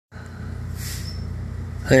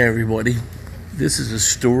Hey everybody, this is a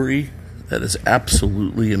story that is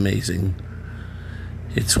absolutely amazing.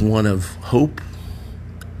 It's one of hope,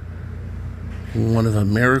 one of a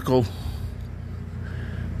miracle,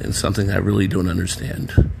 and something I really don't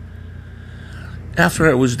understand. After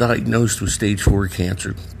I was diagnosed with stage 4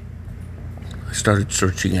 cancer, I started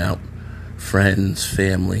searching out friends,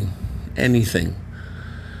 family, anything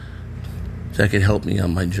that could help me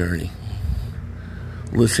on my journey.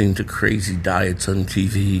 Listening to crazy diets on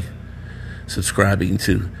TV, subscribing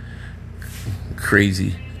to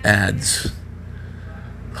crazy ads,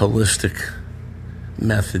 holistic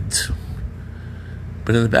methods.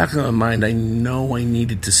 But in the back of my mind, I know I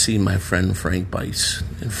needed to see my friend Frank Bice.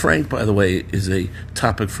 And Frank, by the way, is a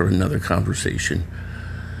topic for another conversation.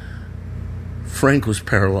 Frank was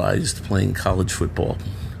paralyzed playing college football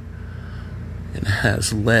and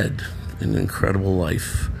has led an incredible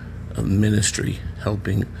life of ministry,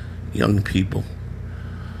 helping young people.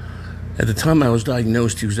 At the time I was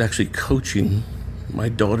diagnosed, he was actually coaching my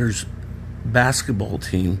daughter's basketball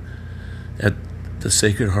team at the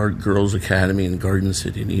Sacred Heart Girls Academy in Garden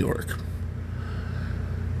City, New York.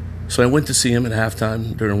 So I went to see him at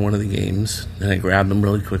halftime during one of the games, and I grabbed him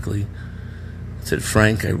really quickly. I said,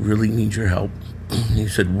 "Frank, I really need your help." He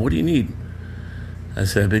said, "What do you need?" I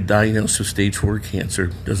said, "I've been diagnosed with stage 4 cancer.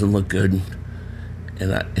 Doesn't look good."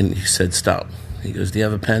 And he said, "Stop." He goes, "Do you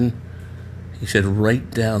have a pen?" He said, "Write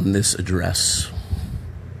down this address."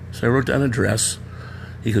 So I wrote down an address.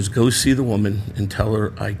 He goes, "Go see the woman and tell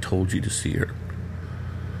her I told you to see her."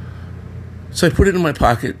 So I put it in my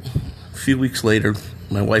pocket. A few weeks later,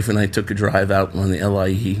 my wife and I took a drive out on the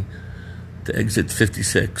LIE to exit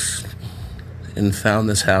 56 and found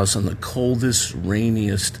this house on the coldest,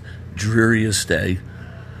 rainiest, dreariest day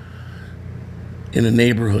in a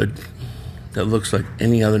neighborhood that looks like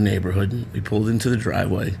any other neighborhood. We pulled into the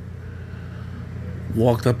driveway,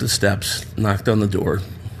 walked up the steps, knocked on the door.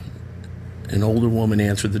 An older woman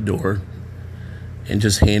answered the door and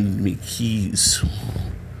just handed me keys.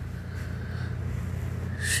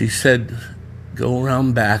 She said, "Go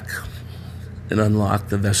around back and unlock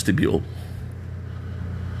the vestibule.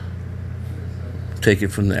 Take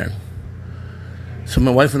it from there." So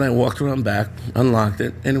my wife and I walked around back, unlocked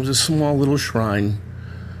it, and it was a small little shrine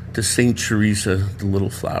to Saint Teresa, the Little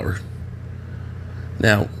Flower.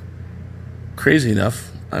 Now, crazy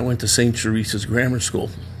enough, I went to Saint Teresa's grammar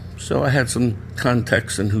school, so I had some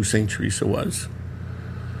context on who Saint Teresa was.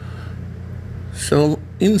 So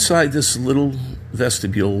inside this little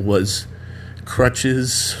vestibule was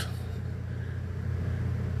crutches,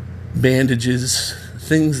 bandages,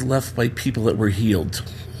 things left by people that were healed.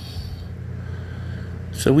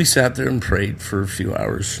 So we sat there and prayed for a few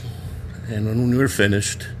hours, and when we were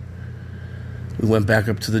finished, we went back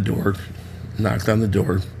up to the door, knocked on the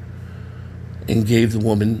door, and gave the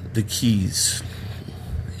woman the keys.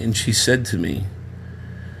 And she said to me,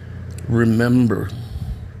 "Remember,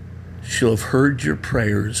 she'll have heard your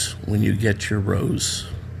prayers when you get your rose."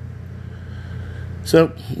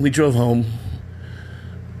 So we drove home.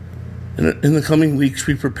 In the coming weeks,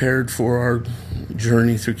 we prepared for our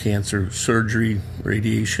journey through cancer, surgery,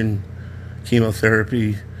 radiation,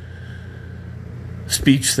 chemotherapy,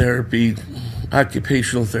 speech therapy,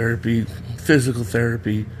 occupational therapy, physical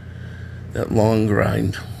therapy, that long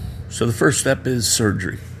grind. So the first step is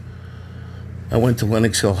surgery. I went to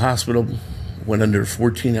Lenox Hill Hospital, went under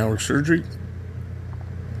 14-hour surgery,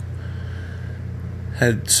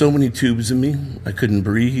 had so many tubes in me, I couldn't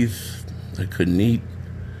breathe, I couldn't eat,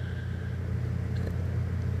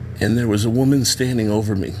 and there was a woman standing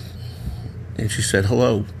over me, and she said,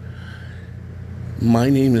 "Hello, my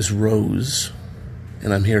name is Rose,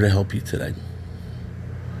 and I'm here to help you today."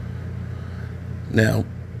 Now,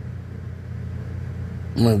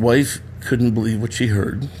 my wife couldn't believe what she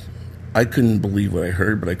heard. I couldn't believe what I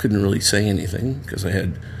heard, but I couldn't really say anything because I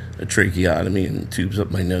had a tracheotomy and tubes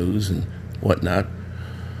up my nose and whatnot.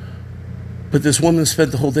 But this woman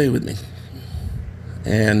spent the whole day with me.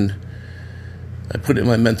 And I put it in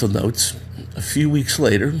my mental notes. A few weeks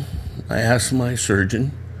later, I asked my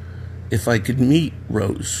surgeon if I could meet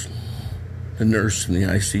Rose, the nurse in the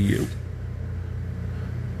ICU.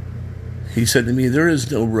 He said to me, "There is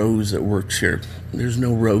no Rose that works here. There's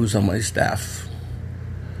no Rose on my staff.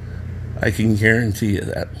 I can guarantee you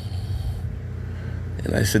that."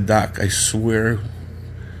 And I said, "Doc, I swear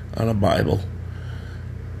on a Bible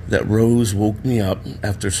that Rose woke me up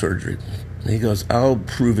after surgery." And he goes, "I'll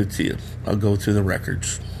prove it to you. I'll go through the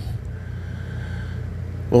records."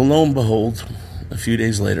 Well, lo and behold, a few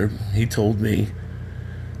days later, he told me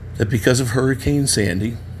that because of Hurricane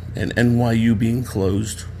Sandy, and NYU being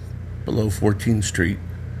closed below 14th Street,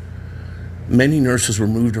 Many nurses were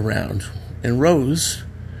moved around, and Rose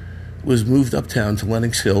was moved uptown to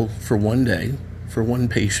Lenox Hill for one day for one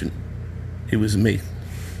patient. It was me.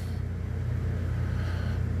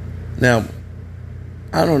 Now,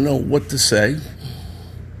 I don't know what to say,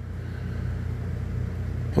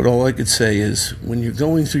 but all I could say is when you're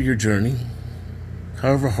going through your journey,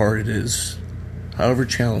 however hard it is, however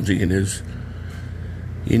challenging it is,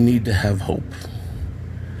 you need to have hope.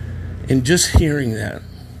 And just hearing that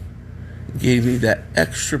gave me that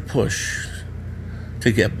extra push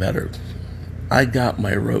to get better. I got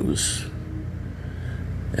my Rose.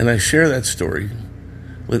 And I share that story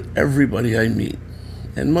with everybody I meet.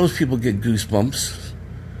 And most people get goosebumps.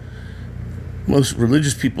 Most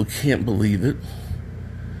religious people can't believe it.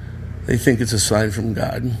 They think it's a sign from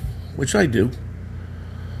God, which I do,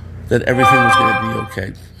 that everything was going to be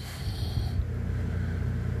okay.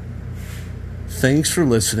 Thanks for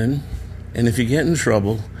listening. And if you get in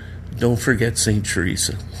trouble, don't forget St.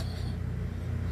 Teresa.